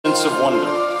place of wonder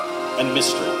and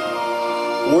mystery.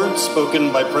 Words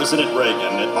spoken by President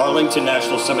Reagan at Arlington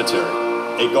National Cemetery,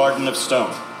 a garden of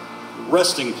stone,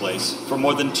 resting place for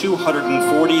more than 240,000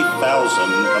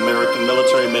 American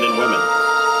military men and women.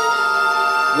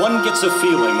 One gets a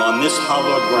feeling on this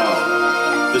hallowed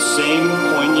ground, the same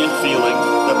poignant feeling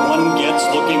that one gets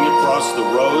looking across the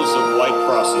rows of white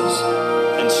crosses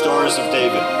and stars of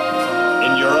David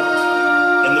in Europe,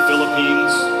 in the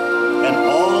Philippines, and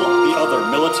all the other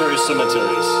military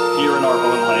cemeteries here in our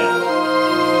own land.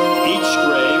 Each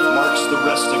grave marks the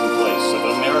resting place of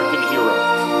an American hero,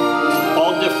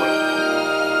 all different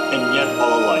and yet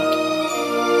all alike.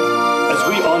 As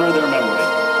we honor their memory,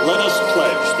 let us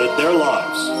pledge that their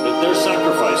lives, that their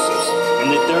sacrifices,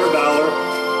 and that their valor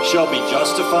shall be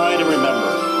justified and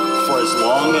remembered for as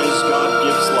long as God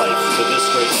gives life to this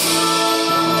great nation.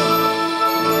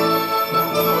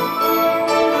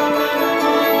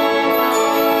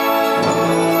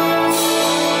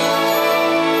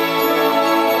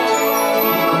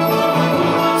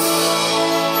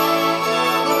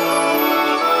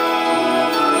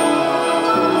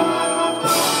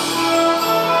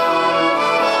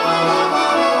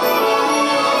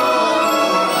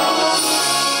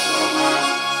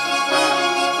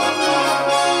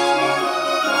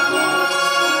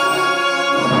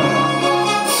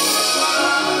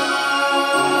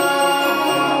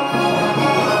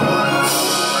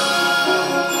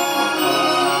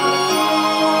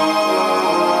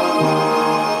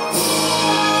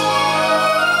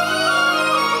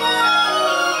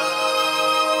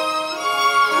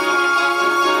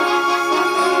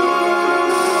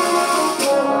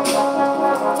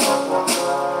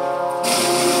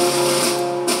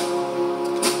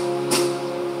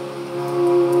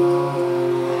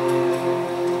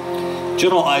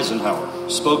 General Eisenhower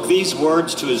spoke these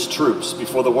words to his troops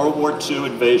before the World War II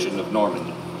invasion of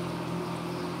Normandy.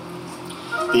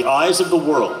 The eyes of the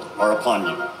world are upon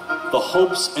you. The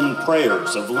hopes and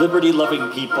prayers of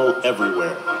liberty-loving people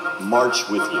everywhere march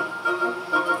with you.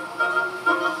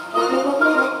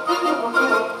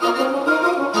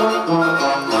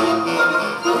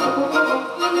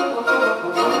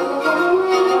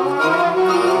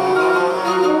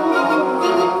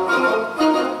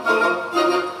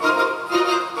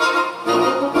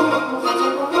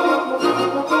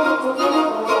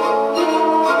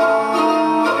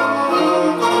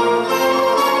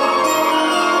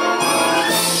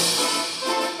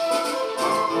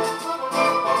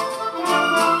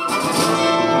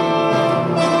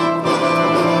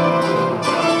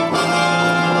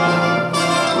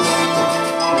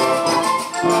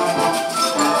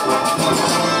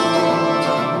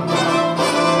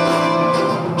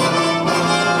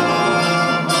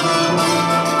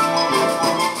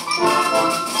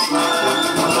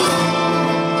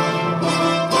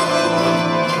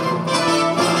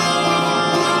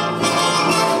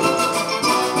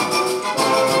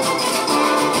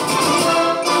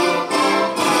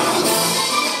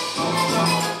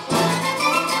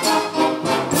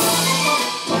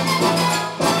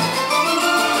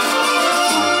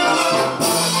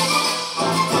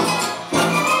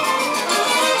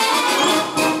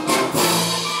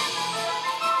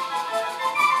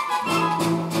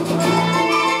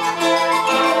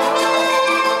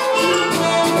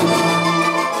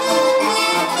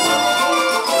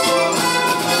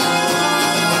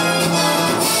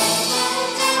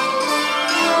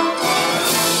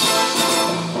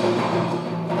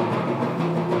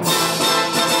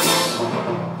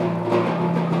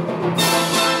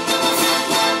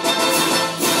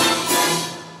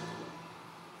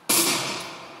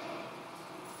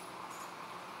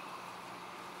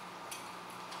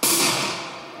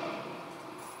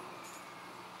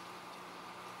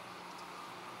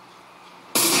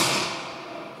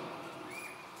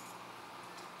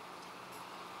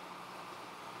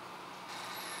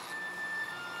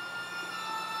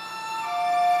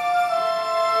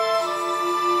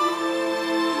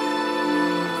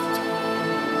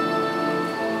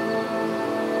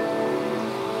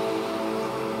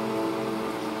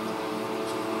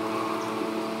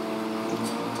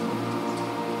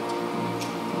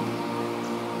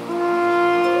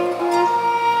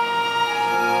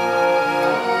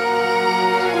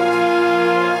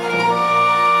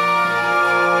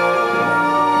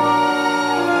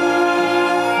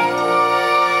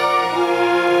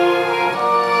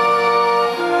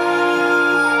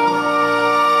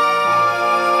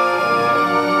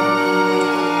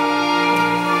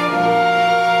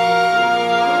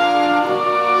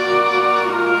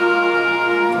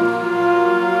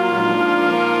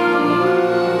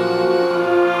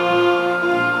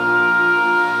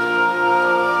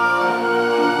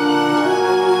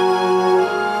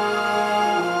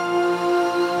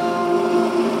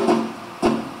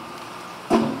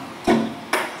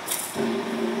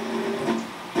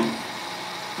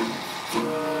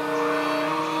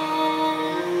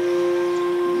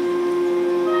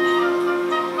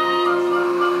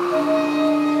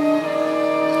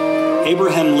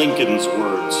 Abraham Lincoln's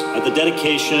words at the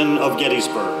dedication of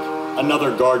Gettysburg,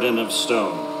 another garden of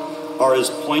stone, are as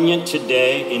poignant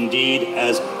today, indeed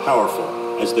as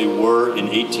powerful, as they were in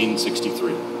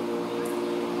 1863.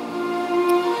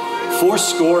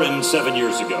 77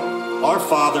 years ago, our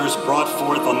fathers brought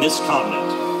forth on this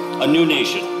continent a new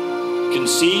nation,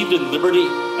 conceived in liberty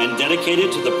and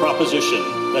dedicated to the proposition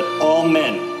that all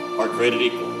men are created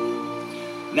equal.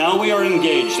 Now we are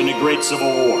engaged in a great civil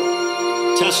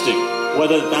war, testing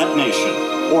whether that nation,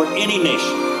 or any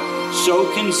nation,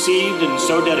 so conceived and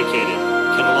so dedicated,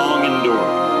 can long endure.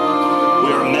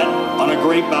 We are met on a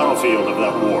great battlefield of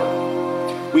that war.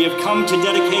 We have come to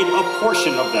dedicate a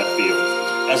portion of that field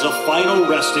as a final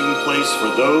resting place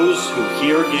for those who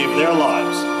here gave their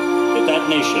lives that that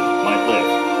nation might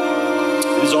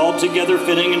live. It is altogether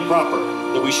fitting and proper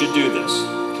that we should do this.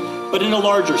 But in a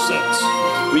larger sense,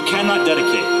 we cannot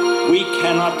dedicate, we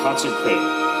cannot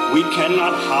consecrate, we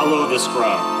cannot hallow this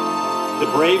ground. The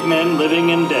brave men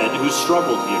living and dead who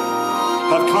struggled here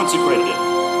have consecrated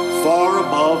it far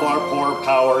above our poor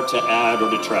power to add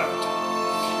or detract.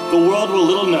 The world will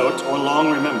little note or long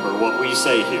remember what we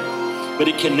say here, but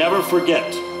it can never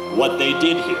forget what they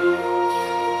did here.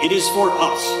 It is for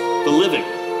us, the living,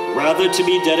 rather to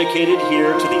be dedicated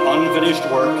here to the unfinished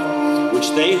work which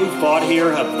they who fought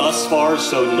here have thus far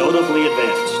so notably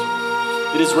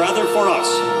advanced. It is rather for us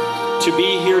to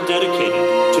be here dedicated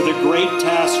to the great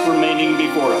task remaining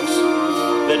before us,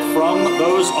 that from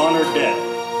those honored dead,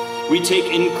 we take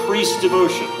increased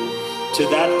devotion to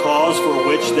that cause for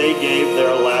which they gave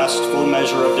their last full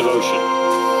measure of devotion,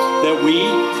 that we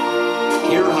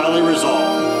here highly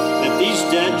resolve that these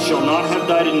dead shall not have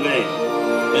died in vain,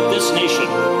 that this nation,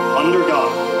 under God,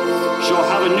 shall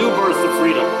have a new birth of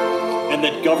freedom, and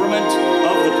that government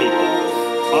of the people,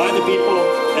 by the people,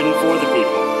 and for the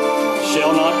people,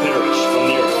 shall not perish from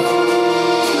the earth.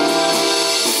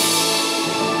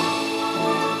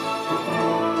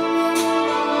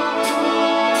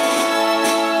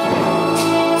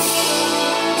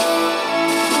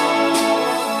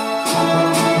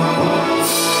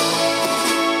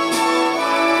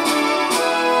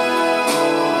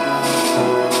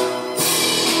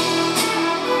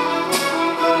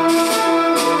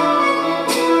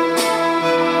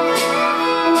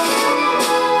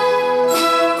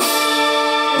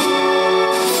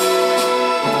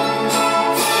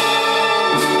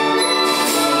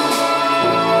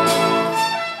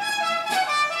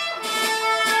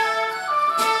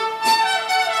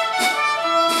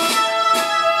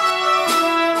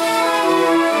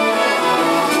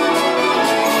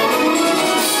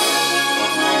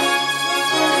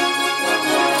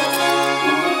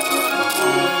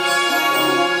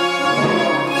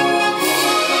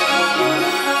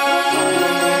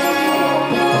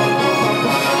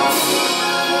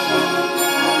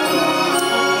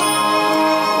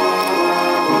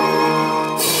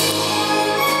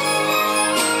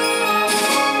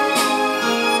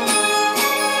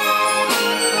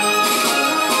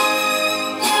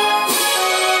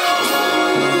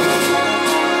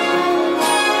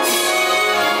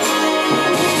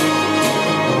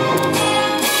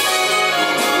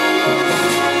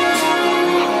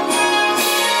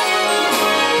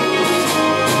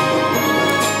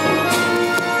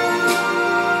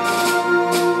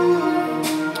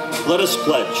 Let us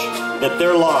pledge that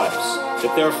their lives,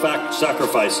 that their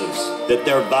sacrifices, that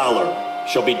their valor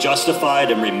shall be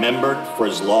justified and remembered for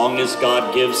as long as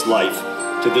God gives life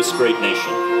to this great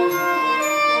nation.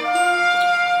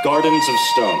 Gardens of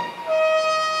stone.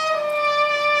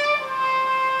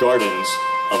 Gardens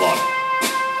of honor.